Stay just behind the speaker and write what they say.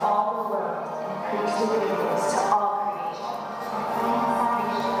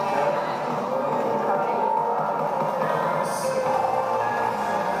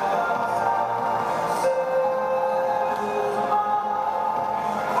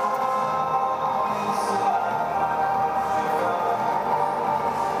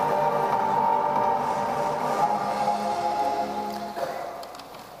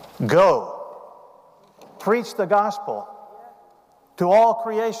Go, preach the gospel to all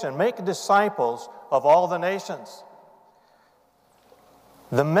creation, make disciples of all the nations.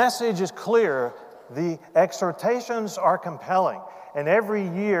 The message is clear, the exhortations are compelling, and every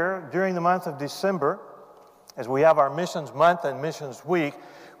year during the month of December, as we have our Missions Month and Missions Week,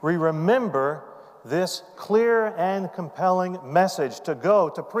 we remember this clear and compelling message to go,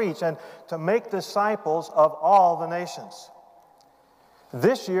 to preach, and to make disciples of all the nations.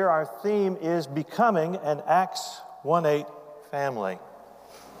 This year our theme is becoming an Acts 1:8 family.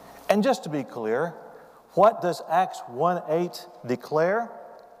 And just to be clear, what does Acts 1:8 declare?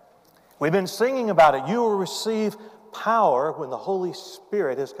 We've been singing about it. You will receive power when the Holy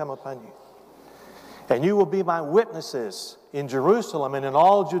Spirit has come upon you. And you will be my witnesses in Jerusalem and in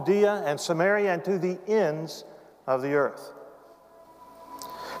all Judea and Samaria and to the ends of the earth.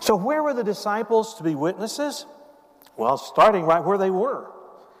 So where were the disciples to be witnesses? Well, starting right where they were,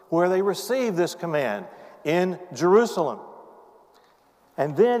 where they received this command, in Jerusalem.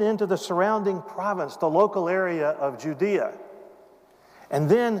 And then into the surrounding province, the local area of Judea. And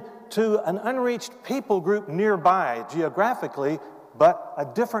then to an unreached people group nearby geographically, but a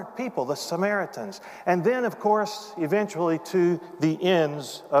different people, the Samaritans. And then, of course, eventually to the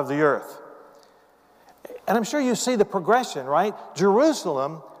ends of the earth. And I'm sure you see the progression, right?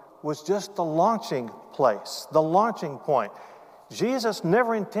 Jerusalem was just the launching place, the launching point. Jesus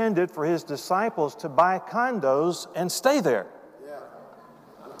never intended for his disciples to buy condos and stay there.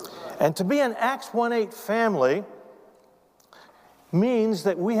 And to be an Acts 1:8 family means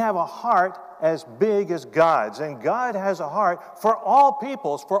that we have a heart as big as God's. And God has a heart for all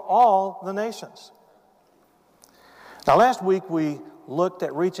peoples, for all the nations. Now, last week we looked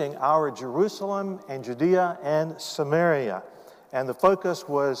at reaching our Jerusalem and Judea and Samaria. And the focus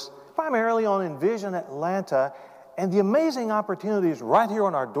was primarily on Envision Atlanta and the amazing opportunities right here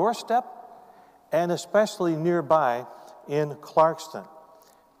on our doorstep and especially nearby in Clarkston.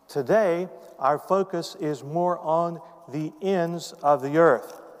 Today, our focus is more on the ends of the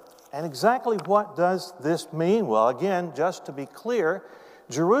earth. And exactly what does this mean? Well, again, just to be clear,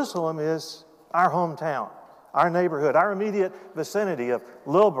 Jerusalem is our hometown, our neighborhood, our immediate vicinity of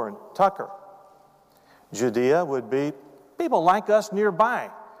Lilburn, Tucker. Judea would be people like us nearby,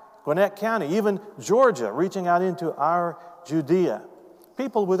 Gwinnett County, even Georgia, reaching out into our Judea.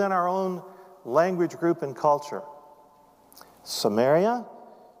 People within our own language group and culture. Samaria,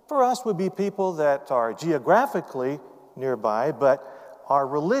 for us, would be people that are geographically nearby, but are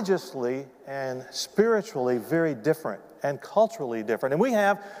religiously and spiritually very different and culturally different. And we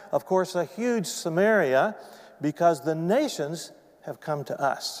have, of course, a huge Samaria because the nations have come to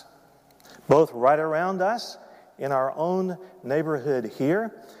us, both right around us in our own neighborhood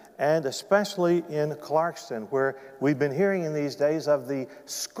here, and especially in Clarkston, where we've been hearing in these days of the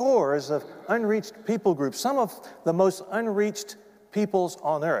scores of unreached people groups. Some of the most unreached peoples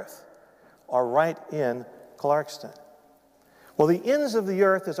on earth are right in Clarkston. Well, the ends of the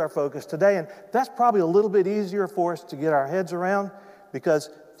earth is our focus today, and that's probably a little bit easier for us to get our heads around because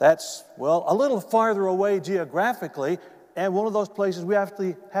that's, well, a little farther away geographically, and one of those places we have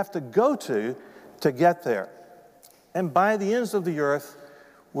to go to get there. And by the ends of the earth,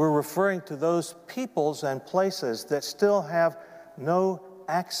 we're referring to those peoples and places that still have no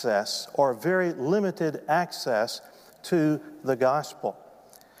access or very limited access to the gospel.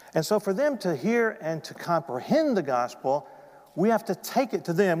 And so for them to hear and to comprehend the gospel, we have to take it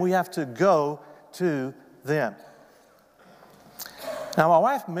to them. We have to go to them. Now, my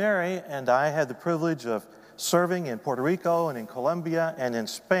wife Mary and I had the privilege of serving in Puerto Rico and in Colombia and in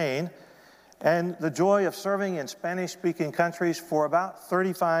Spain, and the joy of serving in Spanish-speaking countries for about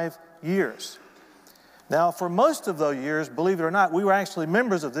 35 years. Now, for most of those years, believe it or not, we were actually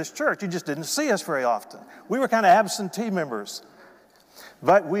members of this church. You just didn't see us very often. We were kind of absentee members.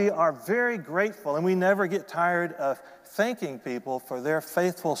 But we are very grateful, and we never get tired of thanking people for their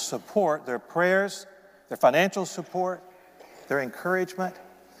faithful support, their prayers, their financial support, their encouragement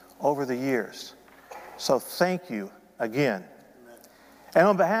over the years. So thank you again. Amen. And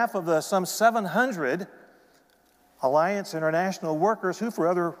on behalf of the some 700 Alliance International workers who for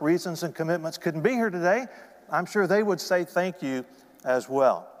other reasons and commitments couldn't be here today, I'm sure they would say thank you as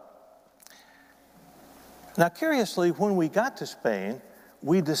well. Now, curiously, when we got to Spain,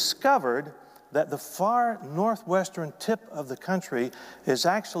 we discovered that the far northwestern tip of the country is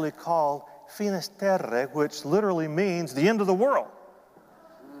actually called Finisterre, which literally means the end of the world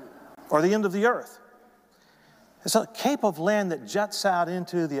or the end of the earth. It's a cape of land that juts out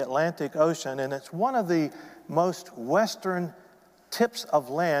into the Atlantic Ocean, and it's one of the most western tips of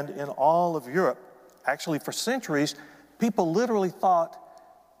land in all of Europe. Actually, for centuries, people literally thought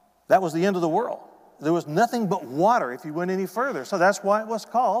That was the end of the world. There was nothing but water if you went any further. So that's why it was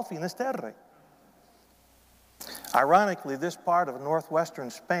called Finisterre. Ironically, this part of northwestern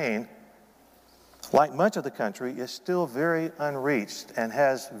Spain, like much of the country, is still very unreached and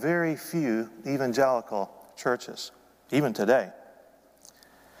has very few evangelical churches, even today.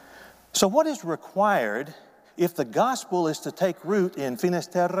 So what is required if the gospel is to take root in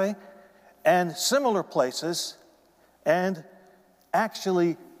Finisterre and similar places and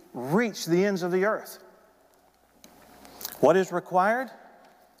actually reach the ends of the earth? What is required?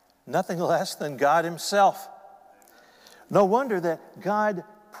 Nothing less than God Himself. No wonder that God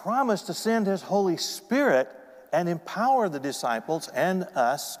promised to send His Holy Spirit and empower the disciples and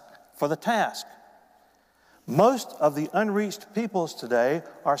us for the task. Most of the unreached peoples today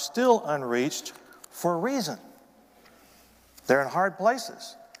are still unreached for a reason. They're in hard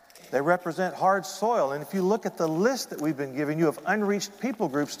places. They represent hard soil. And if you look at the list that we've been giving you of unreached people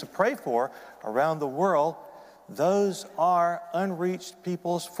groups to pray for around the world, those are unreached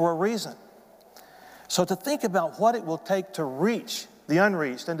peoples for a reason. So to think about what it will take to reach the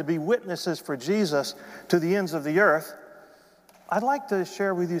unreached and to be witnesses for Jesus to the ends of the earth, I'd like to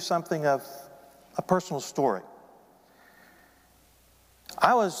share with you something of a personal story.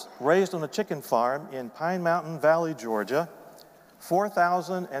 I was raised on a chicken farm in Pine Mountain Valley, Georgia,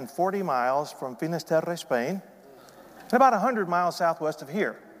 4,040 miles from Finisterre, Spain, and about 100 miles southwest of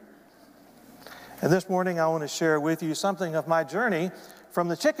here. And this morning I want to share with you something of my journey from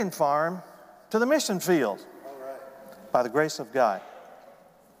the chicken farm to the mission field, by the grace of God.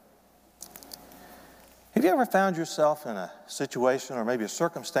 Have you ever found yourself in a situation or maybe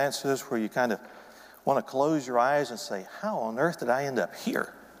circumstances where you kind of want to close your eyes and say, how on earth did I end up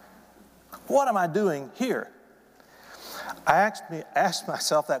here? What am I doing here? I asked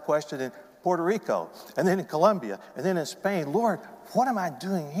myself that question in Puerto Rico, and then in Colombia, and then in Spain. Lord, what am I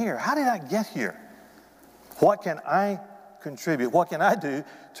doing here? How did I get here? What can I contribute? What can I do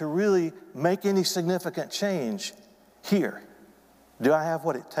to really make any significant change here? Do I have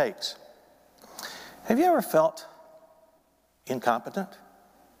what it takes? Have you ever felt incompetent?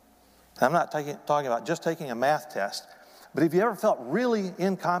 I'm not talking about just taking a math test, but have you ever felt really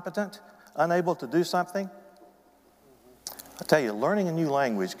incompetent, unable to do something? I tell you, learning a new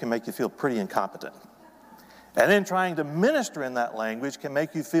language can make you feel pretty incompetent. And then trying to minister in that language can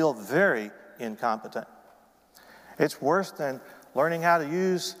make you feel very incompetent. It's worse than learning how to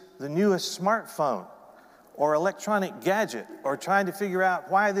use the newest smartphone or electronic gadget or trying to figure out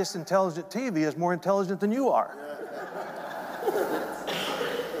why this intelligent TV is more intelligent than you are.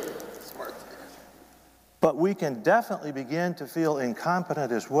 But we can definitely begin to feel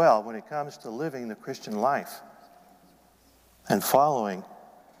incompetent as well when it comes to living the Christian life and following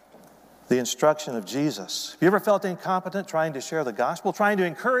the instruction of Jesus. Have you ever felt incompetent trying to share the gospel, trying to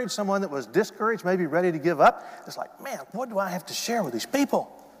encourage someone that was discouraged, maybe ready to give up? It's like, man, what do I have to share with these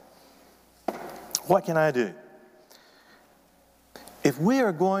people? What can I do? If we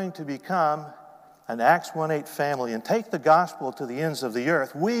are going to become an Acts 1:8 family and take the gospel to the ends of the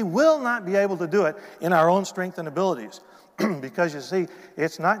earth, we will not be able to do it in our own strength and abilities. Because you see,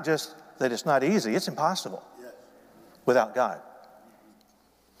 it's not just that it's not easy, it's impossible without God.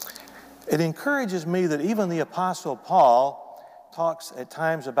 It encourages me that even the Apostle Paul talks at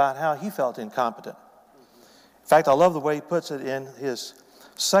times about how he felt incompetent. In fact, I love the way he puts it in his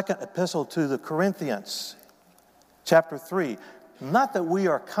second epistle to the Corinthians, chapter 3. Not that we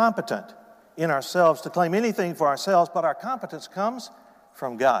are competent in ourselves to claim anything for ourselves, but our competence comes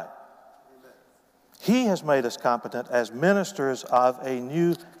from God. He has made us competent as ministers of a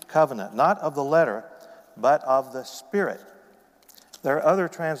new covenant, not of the letter, but of the Spirit. There are other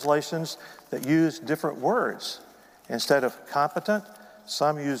translations that use different words. Instead of competent,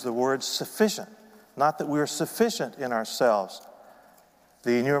 some use the word sufficient. Not that we are sufficient in ourselves.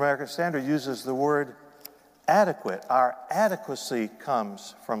 The New American Standard uses the word adequate. Our adequacy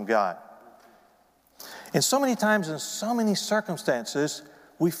comes from God. And so many times in so many circumstances,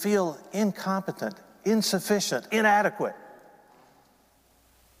 we feel incompetent, insufficient, inadequate.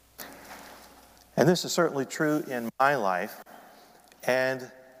 And this is certainly true in my life.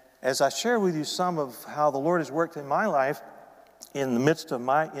 And as I share with you some of how the Lord has worked in my life in the midst of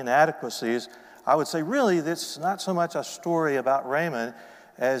my inadequacies, I would say really this is not so much a story about Raymond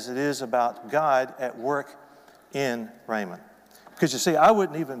as it is about God at work in Raymond. Because you see, I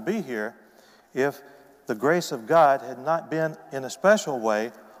wouldn't even be here if the grace of God had not been in a special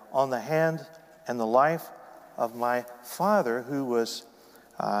way on the hand and the life of my father, who was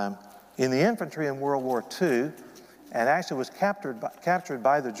in the infantry in World War II and actually was captured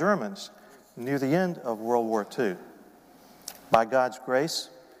by the Germans near the end of World War II. By God's grace,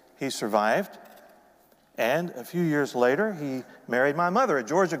 he survived. And a few years later, he married my mother, a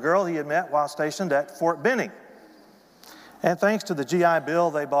Georgia girl he had met while stationed at Fort Benning. And thanks to the GI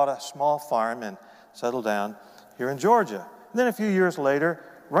Bill, they bought a small farm and settled down here in Georgia. And then a few years later,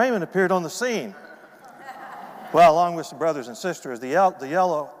 Raymond appeared on the scene. Well, along with some brothers and sisters, the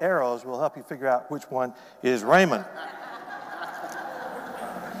yellow arrows will help you figure out which one is Raymond.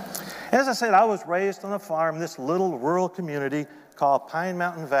 As I said, I was raised on a farm in this little rural community called Pine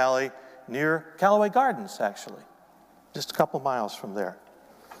Mountain Valley near Callaway Gardens, actually, just a couple miles from there.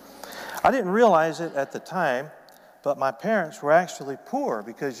 I didn't realize it at the time, but my parents were actually poor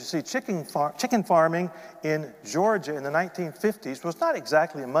because, you see, chicken farming in Georgia in the 1950s was not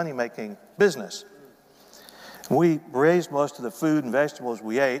exactly a money-making business. We raised most of the food and vegetables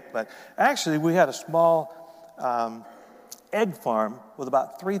we ate, but actually we had a small egg farm with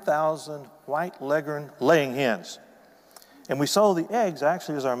about 3,000 white leghorn laying hens. And we sold the eggs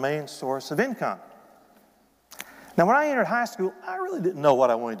actually as our main source of income. Now, when I entered high school, I really didn't know what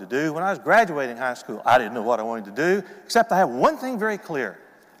I wanted to do. When I was graduating high school, I didn't know what I wanted to do, except I had one thing very clear.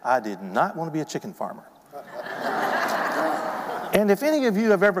 I did not want to be a chicken farmer. And if any of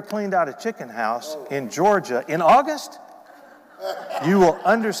you have ever cleaned out a chicken house in Georgia in August, you will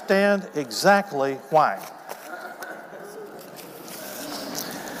understand exactly why.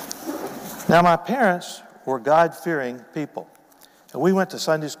 Now, my parents were God-fearing people. And we went to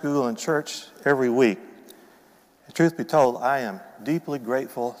Sunday school and church every week. And truth be told, I am deeply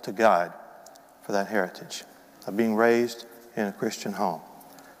grateful to God for that heritage of being raised in a Christian home.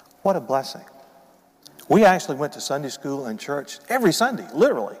 What a blessing. We actually went to Sunday school and church every Sunday,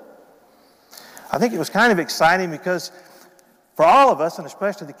 literally. I think it was kind of exciting because for all of us, and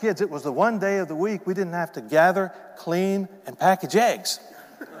especially the kids, it was the one day of the week we didn't have to gather, clean, and package eggs.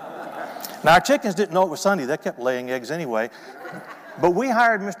 Now, our chickens didn't know it was Sunday. They kept laying eggs anyway. But we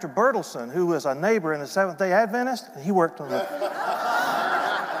hired Mr. Bertelson, who was a neighbor in the Seventh-day Adventist, and he worked on the...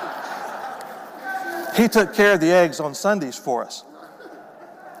 He took care of the eggs on Sundays for us.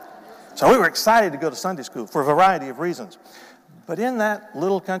 So we were excited to go to Sunday school for a variety of reasons. But in that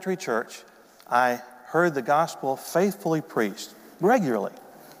little country church, I heard the gospel faithfully preached regularly.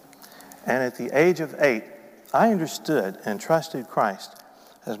 And at the age of 8, I understood and trusted Christ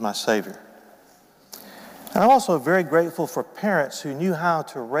as my Savior. And I'm also very grateful for parents who knew how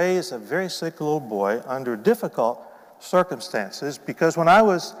to raise a very sick little boy under difficult circumstances, because when I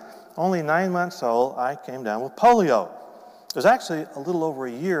was only 9 months old, I came down with polio. It was actually a little over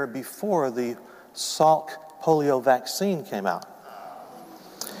a year before the Salk polio vaccine came out.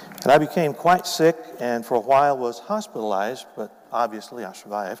 And I became quite sick and for a while was hospitalized, but obviously I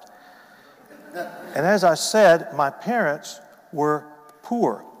survived. And as I said, my parents were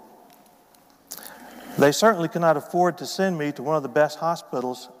poor. They certainly could not afford to send me to one of the best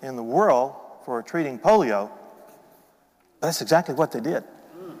hospitals in the world for treating polio. But that's exactly what they did.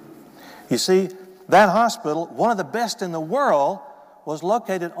 You see, that hospital, one of the best in the world, was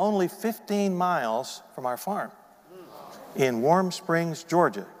located only 15 miles from our farm in Warm Springs,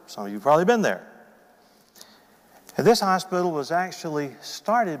 Georgia. Some of you have probably been there. And this hospital was actually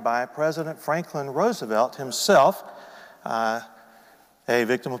started by President Franklin Roosevelt himself, a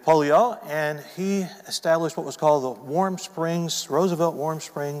victim of polio, and he established what was called the Roosevelt Warm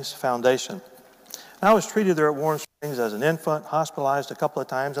Springs Foundation. And I was treated there at Warm Springs as an infant, hospitalized a couple of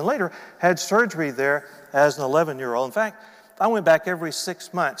times, and later had surgery there as an 11-year-old. In fact, I went back every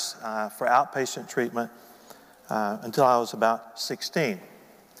 6 months for outpatient treatment until I was about 16.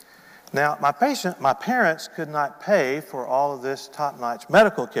 Now, my parents could not pay for all of this top-notch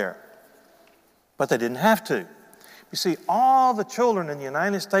medical care, but they didn't have to. You see, all the children in the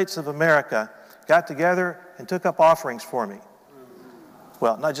United States of America got together and took up offerings for me.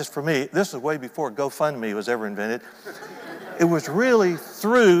 Well, not just for me. This was way before GoFundMe was ever invented. It was really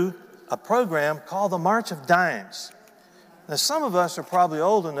through a program called the March of Dimes. Now, some of us are probably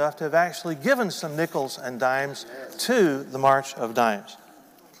old enough to have actually given some nickels and dimes to the March of Dimes.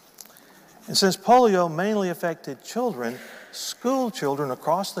 And since polio mainly affected children, school children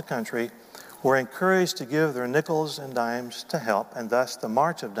across the country were encouraged to give their nickels and dimes to help, and thus the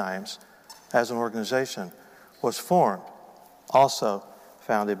March of Dimes as an organization was formed, also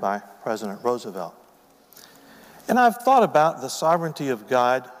founded by President Roosevelt. And I've thought about the sovereignty of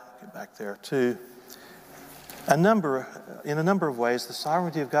God, get back there too, in a number of ways, the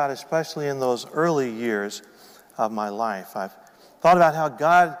sovereignty of God, especially in those early years of my life. I've thought about how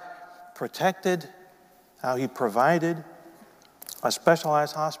God protected, how He provided a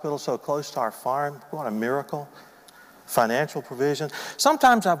specialized hospital so close to our farm. What a miracle. Financial provision.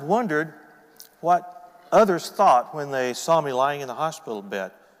 Sometimes I've wondered what others thought when they saw me lying in the hospital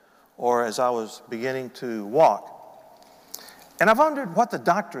bed. or as I was beginning to walk. And I've wondered what the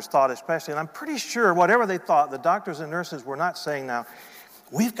doctors thought especially, and I'm pretty sure whatever they thought, the doctors and nurses were not saying, now,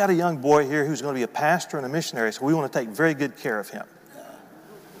 we've got a young boy here who's going to be a pastor and a missionary, so we want to take very good care of him.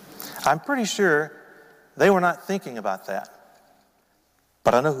 I'm pretty sure they were not thinking about that.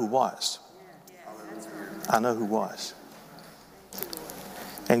 But I know who was. I know who was.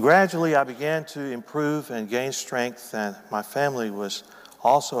 And gradually I began to improve and gain strength, and my family was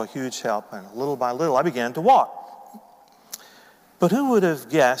also a huge help, and little by little I began to walk. But who would have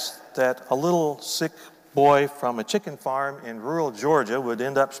guessed that a little sick boy from a chicken farm in rural Georgia would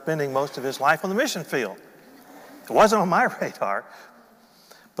end up spending most of his life on the mission field? It wasn't on my radar.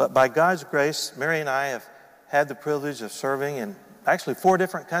 But by God's grace, Mary and I have had the privilege of serving in actually 4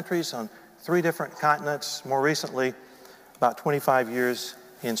 different countries on 3 different continents, more recently about 25 years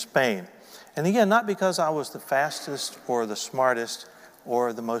in Spain. And again, not because I was the fastest or the smartest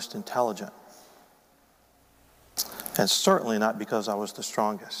or the most intelligent. And certainly not because I was the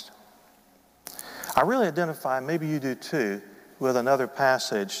strongest. I really identify, maybe you do too, with another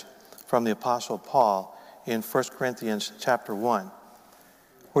passage from the Apostle Paul in 1 Corinthians chapter 1,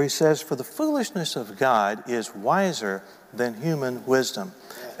 where he says, "For the foolishness of God is wiser than human wisdom,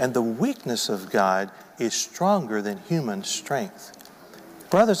 and the weakness of God is stronger than human strength."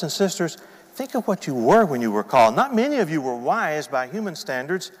 Brothers and sisters, think of what you were when you were called. Not many of you were wise by human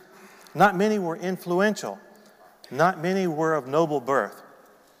standards. Not many were influential. Not many were of noble birth.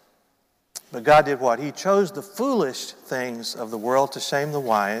 But God did what? He chose the foolish things of the world to shame the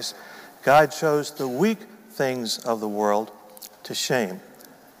wise. God chose the weak things of the world to shame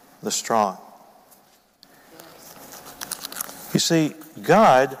the strong. You see,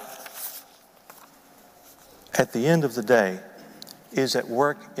 God, at the end of the day, is at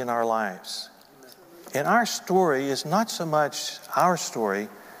work in our lives. And our story is not so much our story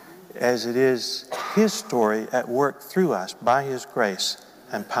as it is His story at work through us by His grace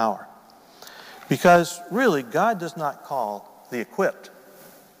and power. Because really, God does not call the equipped.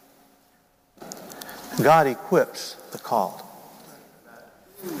 God equips the called.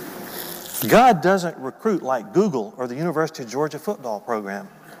 God doesn't recruit like Google or the University of Georgia football program.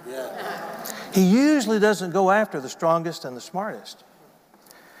 He usually doesn't go after the strongest and the smartest.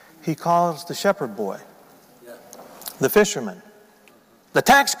 He calls the shepherd boy, the fisherman, the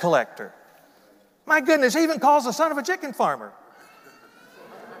tax collector. My goodness, he even calls the son of a chicken farmer.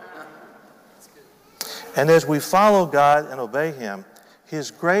 And as we follow God and obey Him,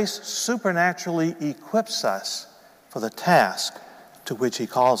 His grace supernaturally equips us for the task to which He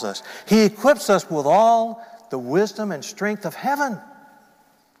calls us. He equips us with all the wisdom and strength of heaven,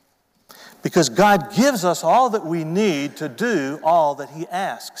 because God gives us all that we need to do all that He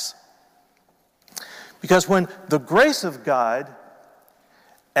asks. Because when the grace of God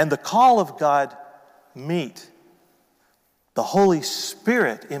and the call of God meet, the Holy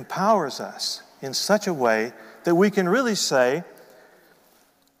Spirit empowers us in such a way that we can really say,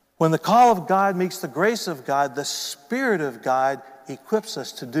 when the call of God meets the grace of God, the Spirit of God equips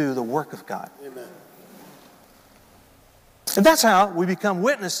us to do the work of God. Amen. And that's how we become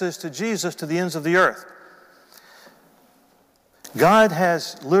witnesses to Jesus to the ends of the earth. God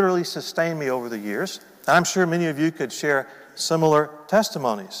has literally sustained me over the years. And I'm sure many of you could share similar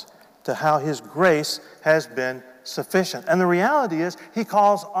testimonies to how His grace has been sufficient. And the reality is, He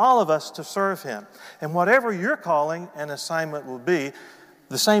calls all of us to serve Him. And whatever your calling and assignment will be,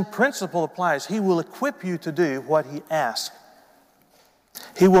 the same principle applies. He will equip you to do what He asks.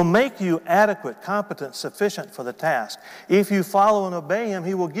 He will make you adequate, competent, sufficient for the task. If you follow and obey Him,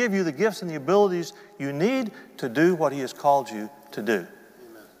 He will give you the gifts and the abilities you need to do what He has called you to do.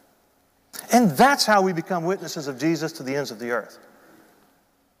 Amen. And that's how we become witnesses of Jesus to the ends of the earth.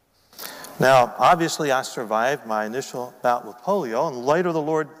 Now, obviously, I survived my initial bout with polio, and later the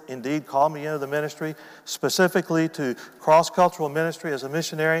Lord indeed called me into the ministry, specifically to cross-cultural ministry as a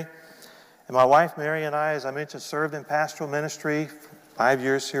missionary. And my wife, Mary, and I, as I mentioned, served in pastoral ministry 5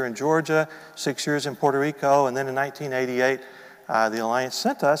 years here in Georgia, 6 years in Puerto Rico, and then in 1988, the Alliance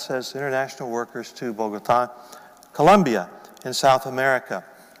sent us as international workers to Bogota, Colombia, in South America.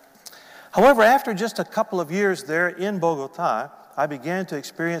 However, after just a couple of years there in Bogota, I began to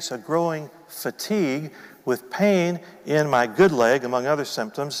experience a growing fatigue with pain in my good leg, among other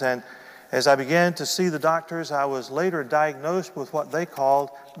symptoms. And as I began to see the doctors, I was later diagnosed with what they called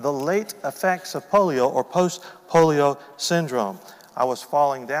the late effects of polio, or post-polio syndrome. I was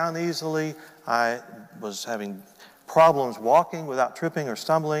falling down easily. I was having problems walking without tripping or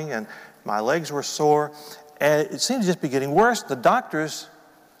stumbling, and my legs were sore. And it seemed to just be getting worse. The doctors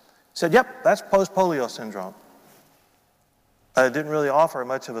said, "Yep, that's post-polio syndrome." didn't really offer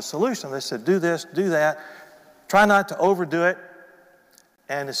much of a solution. They said, do this, do that, try not to overdo it,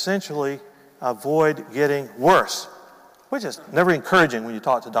 and essentially avoid getting worse, which is never encouraging when you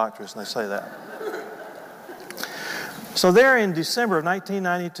talk to doctors and they say that. So there in December of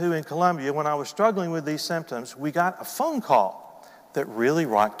 1992 in Colombia, when I was struggling with these symptoms, we got a phone call that really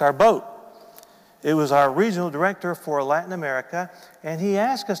rocked our boat. It was our regional director for Latin America, and he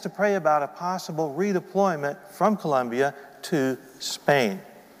asked us to pray about a possible redeployment from Colombia to Spain.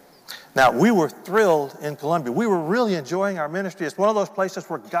 Now, we were thrilled in Colombia. We were really enjoying our ministry. It's one of those places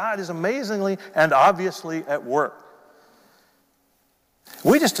where God is amazingly and obviously at work.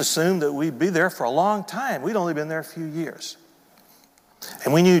 We just assumed that we'd be there for a long time. We'd only been there a few years.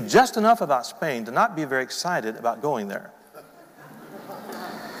 And we knew just enough about Spain to not be very excited about going there.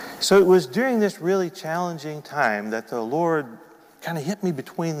 So it was during this really challenging time that the Lord kind of hit me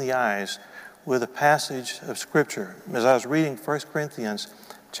between the eyes with a passage of Scripture as I was reading 1 Corinthians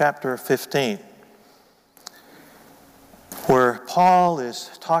chapter 15, where Paul is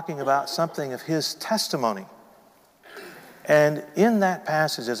talking about something of his testimony. And in that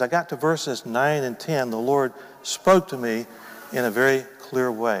passage, as I got to verses 9 and 10, the Lord spoke to me in a very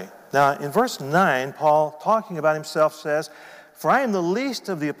clear way. Now, in verse 9, Paul, talking about himself, says, "For I am the least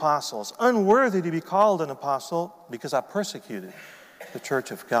of the apostles, unworthy to be called an apostle, because I persecuted the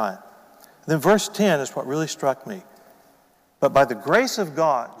church of God." Then verse 10 is what really struck me. "But by the grace of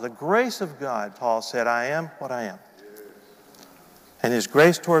God, Paul said, I am what I am. And his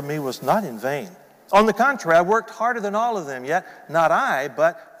grace toward me was not in vain. On the contrary, I worked harder than all of them, yet not I,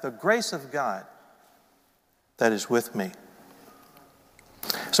 but the grace of God that is with me."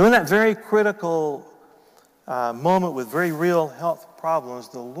 So in that very critical moment with very real health problems,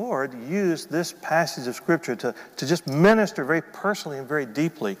 the Lord used this passage of Scripture to just minister very personally and very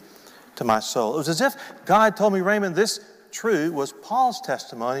deeply to my soul. It was as if God told me, "Raymond, this true was Paul's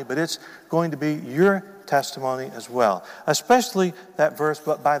testimony, but it's going to be your testimony as well." Especially that verse,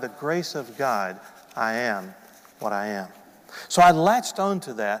 "But by the grace of God, I am what I am." So I latched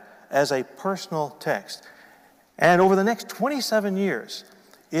onto that as a personal text. And over the next 27 years,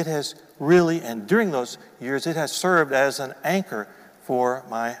 it has really, and during those years, it has served as an anchor for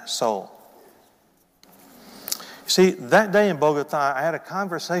my soul. See, that day in Bogota, I had a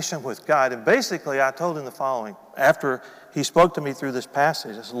conversation with God, and basically I told him the following. After he spoke to me through this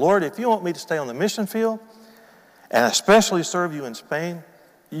passage, I said, "Lord, if you want me to stay on the mission field, and especially serve you in Spain,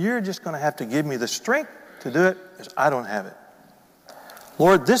 you're just going to have to give me the strength to do it, because I don't have it.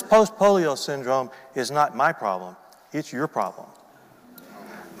 Lord, this post-polio syndrome is not my problem. It's your problem.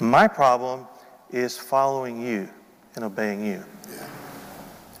 My problem is following you and obeying you.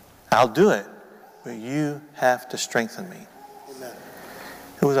 I'll do it, but you have to strengthen me." Amen.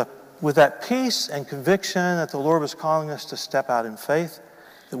 It was with that peace and conviction that the Lord was calling us to step out in faith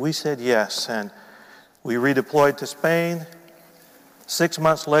that we said yes, and we redeployed to Spain. 6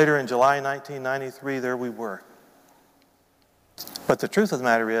 months later, in July 1993, there we were. But the truth of the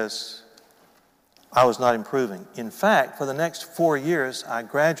matter is, I was not improving. In fact, for the next 4 years, I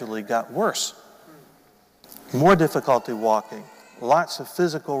gradually got worse. More difficulty walking, lots of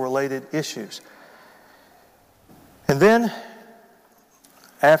physical-related issues. And then,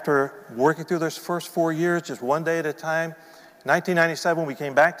 after working through those first 4 years, just one day at a time, 1997, we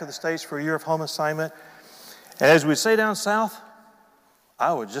came back to the States for a year of home assignment. And as we'd say down south,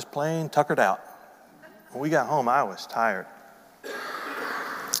 I was just plain tuckered out. When we got home, I was tired.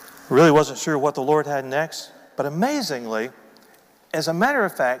 Really wasn't sure what the Lord had next. But amazingly, as a matter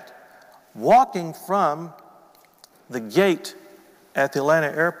of fact, walking from the gate at the Atlanta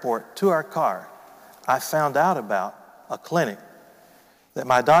airport to our car, I found out about a clinic that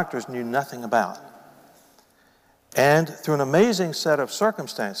my doctors knew nothing about. And through an amazing set of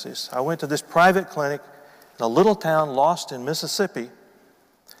circumstances, I went to this private clinic in a little town lost in Mississippi,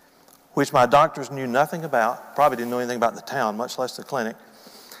 which my doctors knew nothing about, probably didn't know anything about the town, much less the clinic.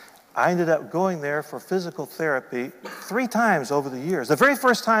 I ended up going there for physical therapy 3 times over the years. The very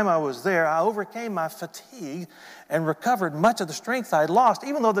first time I was there, I overcame my fatigue and recovered much of the strength I had lost,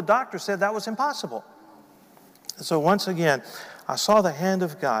 even though the doctor said that was impossible. And so once again, I saw the hand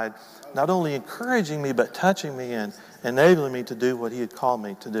of God not only encouraging me, but touching me and enabling me to do what he had called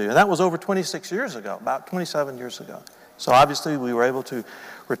me to do. And that was over 26 years ago, about 27 years ago. So obviously we were able to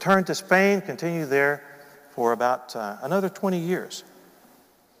return to Spain, continue there for about another 20 years.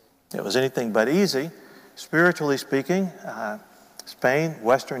 It was anything but easy. Spiritually speaking, Spain,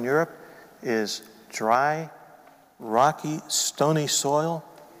 Western Europe, is dry, rocky, stony soil.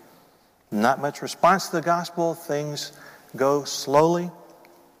 Not much response to the gospel. Things go slowly.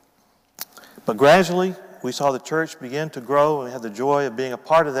 But gradually, we saw the church begin to grow, and we had the joy of being a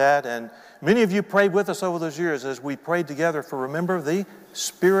part of that. And many of you prayed with us over those years as we prayed together for, remember, the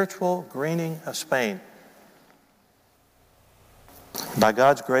spiritual greening of Spain. By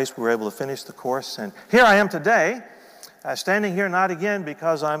God's grace, we were able to finish the course. And here I am today, standing here not again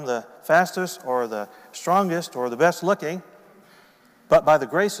because I'm the fastest or the strongest or the best looking, but by the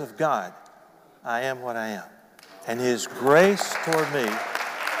grace of God, I am what I am. And His grace toward me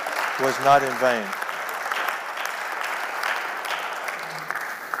was not in vain.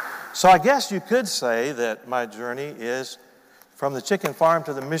 So I guess you could say that my journey is from the chicken farm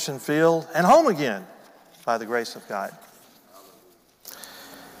to the mission field and home again by the grace of God.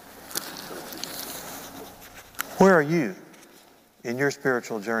 Where are you in your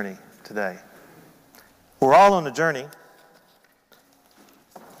spiritual journey today? We're all on a journey.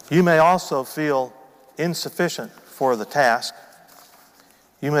 You may also feel insufficient for the task.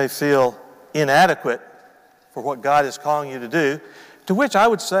 You may feel inadequate for what God is calling you to do, to which I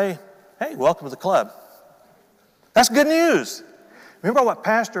would say, hey, welcome to the club. That's good news. Remember what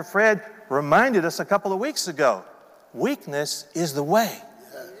Pastor Fred reminded us a couple of weeks ago. Weakness is the way.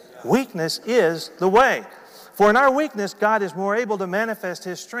 Weakness is the way. For in our weakness, God is more able to manifest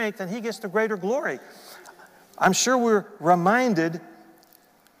His strength, and He gets the greater glory. I'm sure we're reminded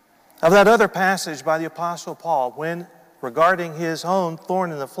of that other passage by the Apostle Paul when, regarding his own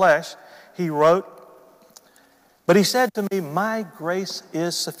thorn in the flesh, he wrote, "But he said to me, my grace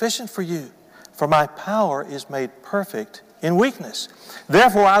is sufficient for you, for my power is made perfect in weakness.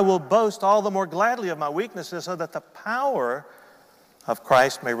 Therefore I will boast all the more gladly of my weaknesses, so that the power of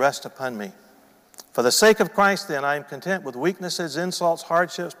Christ may rest upon me. For the sake of Christ, then, I am content with weaknesses, insults,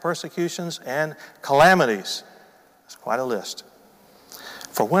 hardships, persecutions, and calamities." That's quite a list.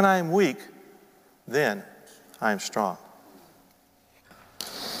 "For when I am weak, then I am strong."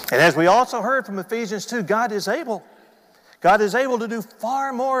 And as we also heard from Ephesians 2, God is able. God is able to do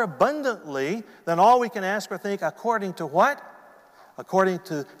far more abundantly than all we can ask or think, according to what? According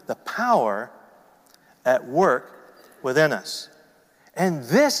to the power at work within us. And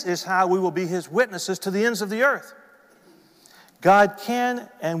this is how we will be His witnesses to the ends of the earth. God can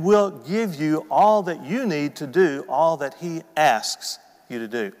and will give you all that you need to do all that He asks you to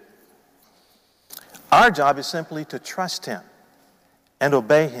do. Our job is simply to trust Him and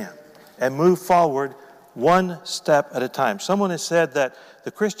obey Him and move forward one step at a time. Someone has said that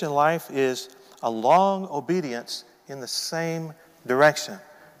the Christian life is a long obedience in the same direction,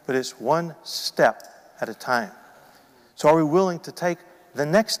 but it's one step at a time. So are we willing to take the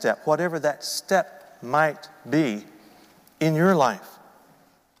next step, whatever that step might be in your life?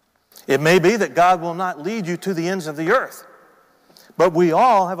 It may be that God will not lead you to the ends of the earth, but we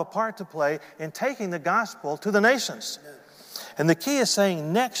all have a part to play in taking the gospel to the nations. And the key is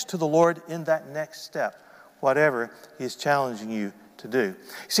saying next to the Lord in that next step, whatever He is challenging you to do.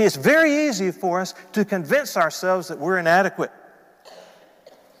 See, it's very easy for us to convince ourselves that we're inadequate.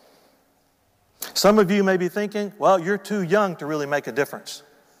 Some of you may be thinking, well, you're too young to really make a difference.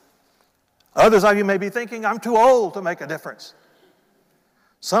 Others of you may be thinking, I'm too old to make a difference.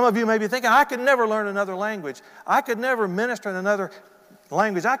 Some of you may be thinking, I could never learn another language. I could never minister in another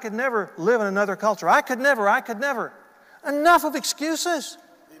language. I could never live in another culture. I could never. Enough of excuses.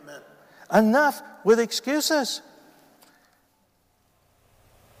 Amen. Enough with excuses.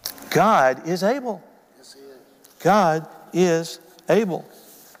 God is able. Yes, He is. God is able.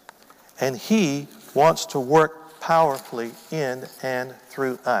 And He wants to work powerfully in and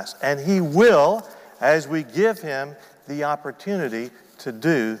through us. And He will, as we give Him the opportunity to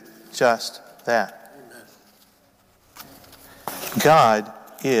do just that. Amen. God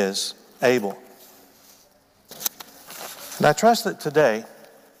is able. And I trust that today,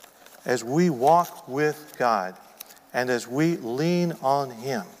 as we walk with God and as we lean on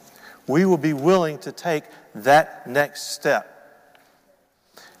Him, we will be willing to take that next step.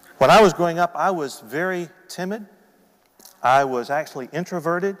 When I was growing up, I was very timid. I was actually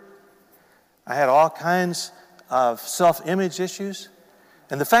introverted. I had all kinds of self-image issues.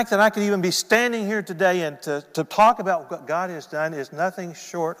 And the fact that I could even be standing here today and to talk about what God has done is nothing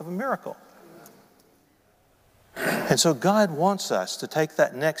short of a miracle. And so God wants us to take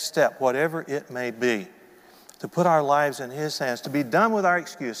that next step, whatever it may be, to put our lives in His hands, to be done with our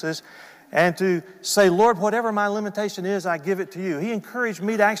excuses, and to say, Lord, whatever my limitation is, I give it to you. He encouraged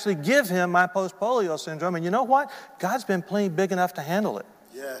me to actually give Him my post-polio syndrome. And you know what? God's been plenty big enough to handle it.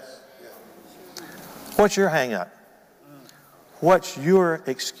 Yes. What's your hang-up? What's your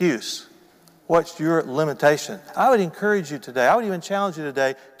excuse? What's your limitation? I would encourage you today, I would even challenge you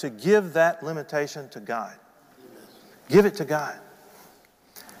today to give that limitation to God. Give it to God.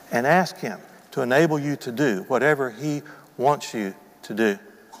 And ask Him to enable you to do whatever He wants you to do.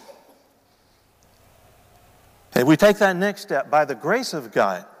 And we take that next step by the grace of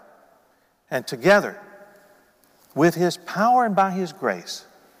God, and together, with His power and by His grace,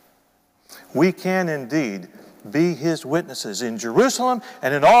 we can indeed be His witnesses in Jerusalem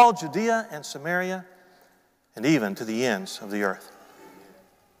and in all Judea and Samaria and even to the ends of the earth.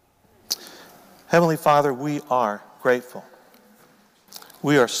 Heavenly Father, we are grateful.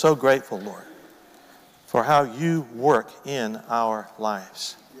 We are so grateful, Lord, for how You work in our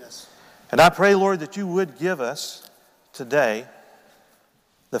lives. Yes. And I pray, Lord, that You would give us today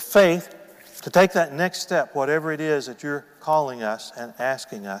the faith to take that next step, whatever it is that You're calling us and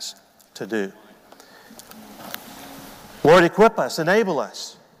asking us to do. Lord, equip us, enable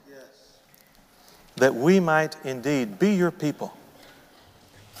us, Yes. that we might indeed be Your people,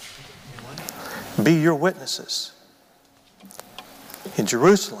 be Your witnesses in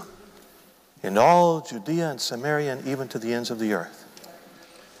Jerusalem, in all Judea and Samaria, and even to the ends of the earth.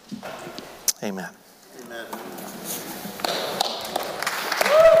 Amen. Amen.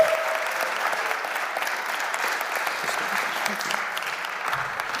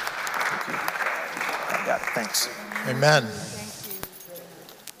 I got it. Thanks. Amen.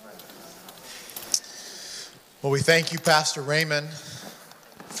 Well, we thank you, Pastor Raymond,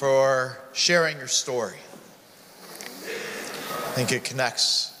 for sharing your story. I think it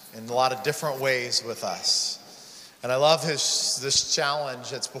connects in a lot of different ways with us. And I love this challenge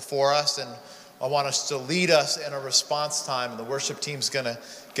that's before us, and I want us to lead us in a response time, and the worship team's going to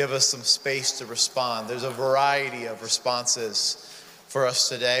give us some space to respond. There's a variety of responses for us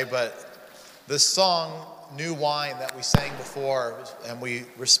today, but this song, New Wine, that we sang before and we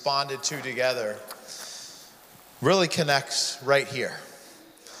responded to together, really connects right here.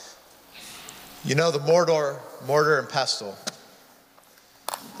 You know, the mortar and pestle,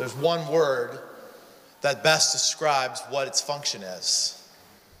 there's one word that best describes what its function is,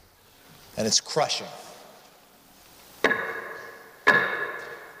 and it's crushing.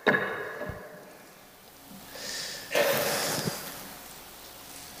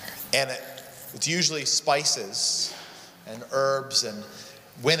 And it's usually spices and herbs, and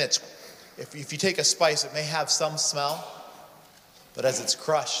when if you take a spice, it may have some smell, but as it's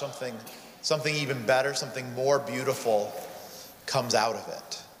crushed, something even better, something more beautiful comes out of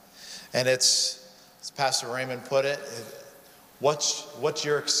it. And it's, as Pastor Raymond put it, what's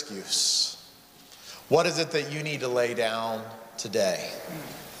your excuse? What is it that you need to lay down today?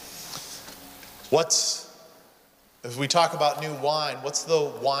 As we talk about new wine, what's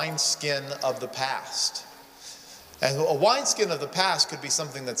the wineskin of the past? And a wineskin of the past could be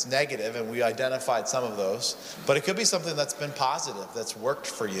something that's negative, and we identified some of those, but it could be something that's been positive, that's worked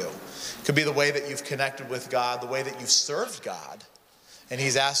for you. It could be the way that you've connected with God, the way that you've served God. And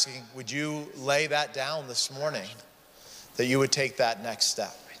He's asking, would you lay that down this morning, that you would take that next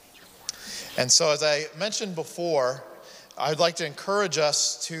step? And so, as I mentioned before, I'd like to encourage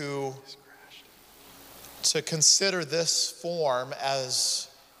us to consider this form as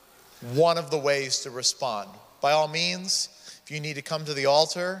one of the ways to respond. By all means, if you need to come to the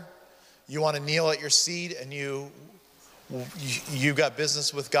altar, you want to kneel at your seat, and you've got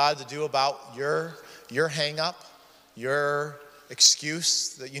business with God to do about your hang-up, your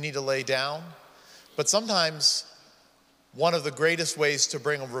excuse that you need to lay down. But sometimes one of the greatest ways to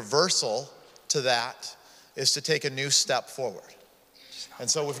bring a reversal to that is to take a new step forward. And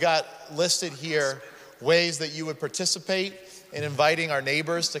so we've got listed here ways that you would participate in inviting our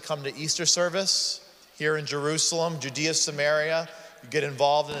neighbors to come to Easter service here in Jerusalem, Judea, Samaria. You get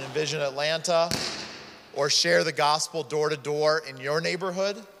involved in Envision Atlanta, or share the gospel door to door in your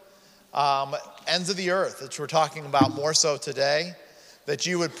neighborhood. Ends of the earth, which we're talking about more so today, that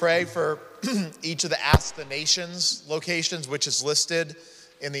you would pray for each of the Ask the Nations locations, which is listed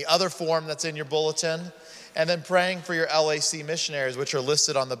in the other form that's in your bulletin, and then praying for your LAC missionaries, which are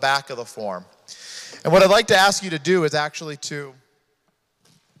listed on the back of the form. And what I'd like to ask you to do is actually to,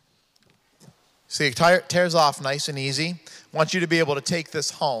 see, it tears off nice and easy. I want you to be able to take this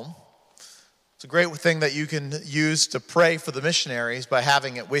home. It's a great thing that you can use to pray for the missionaries by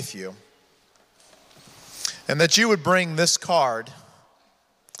having it with you. And that you would bring this card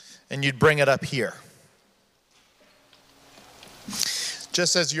and you'd bring it up here,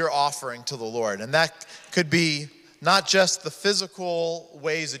 just as your offering to the Lord. And that could be not just the physical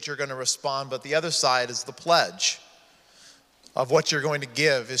ways that you're going to respond, but the other side is the pledge of what you're going to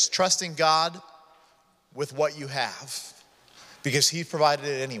give, is trusting God with what you have, because He provided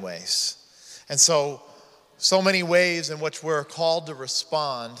it anyways. And so many ways in which we're called to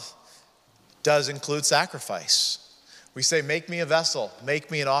respond does include sacrifice. We say, make me a vessel,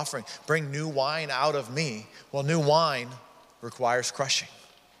 make me an offering, bring new wine out of me. Well, new wine requires crushing,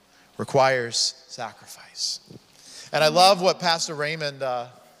 requires sacrifice. And I love what Pastor Raymond, go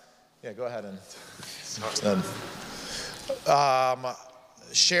ahead and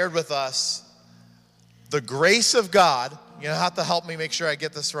shared with us. The grace of God, you have to help me make sure I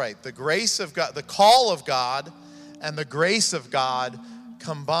get this right. The grace of God, the call of God and the grace of God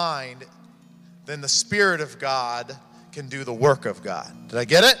combined, then the Spirit of God can do the work of God. Did I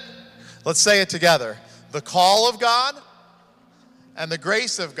get it? Let's say it together. The call of God and the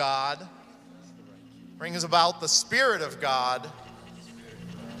grace of God brings about the Spirit of God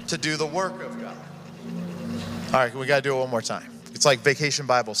to do the work of God. All right, we got to do it one more time. It's like Vacation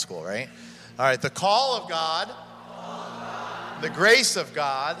Bible School, right? All right, the call of God, the grace of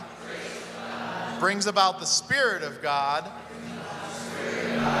God brings about the Spirit of God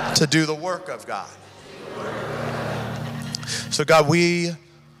to do the work of God. So God, we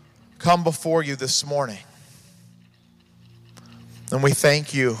come before you this morning and we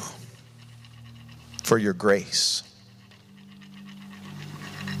thank you for your grace.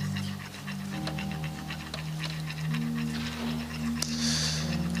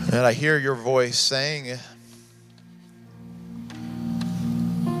 And I hear your voice saying,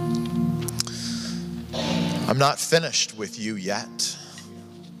 I'm not finished with you yet.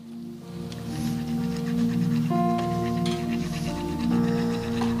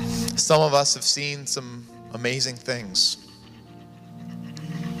 Some of us have seen some amazing things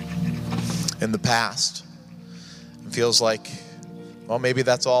in the past. It feels like, well, maybe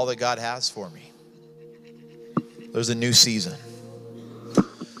that's all that God has for me. There's a new season.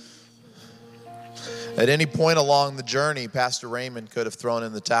 At any point along the journey, Pastor Raymond could have thrown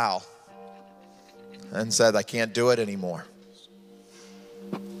in the towel and said, I can't do it anymore.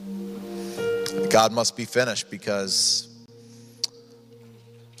 God must be finished because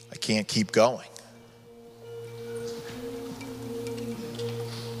I can't keep going.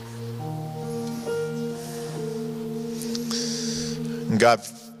 And God,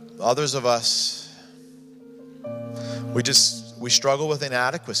 others of us, we struggle with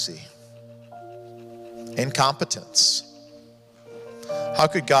inadequacy, incompetence. How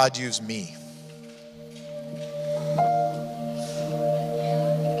could God use me?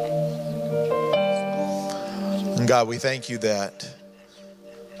 And God, we thank you that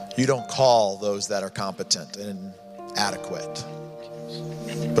you don't call those that are competent and adequate,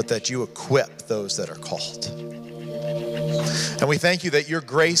 but that you equip those that are called. And we thank you that your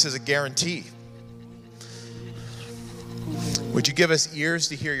grace is a guarantee. Would you give us ears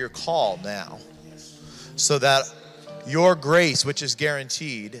to hear your call now, so that your grace, which is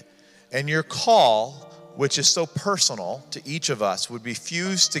guaranteed, and your call, which is so personal to each of us, would be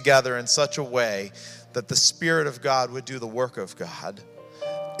fused together in such a way that the Spirit of God would do the work of God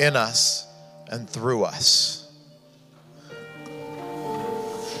in us and through us.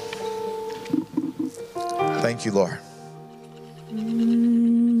 Thank you, Lord.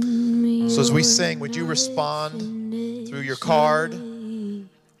 So as we sing, would you respond through your card?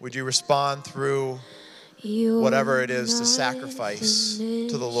 Would you respond through whatever it is to sacrifice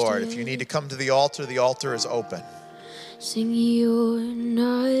to the Lord? If you need to come to the altar is open. Sing, you're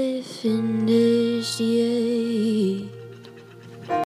not finished yet.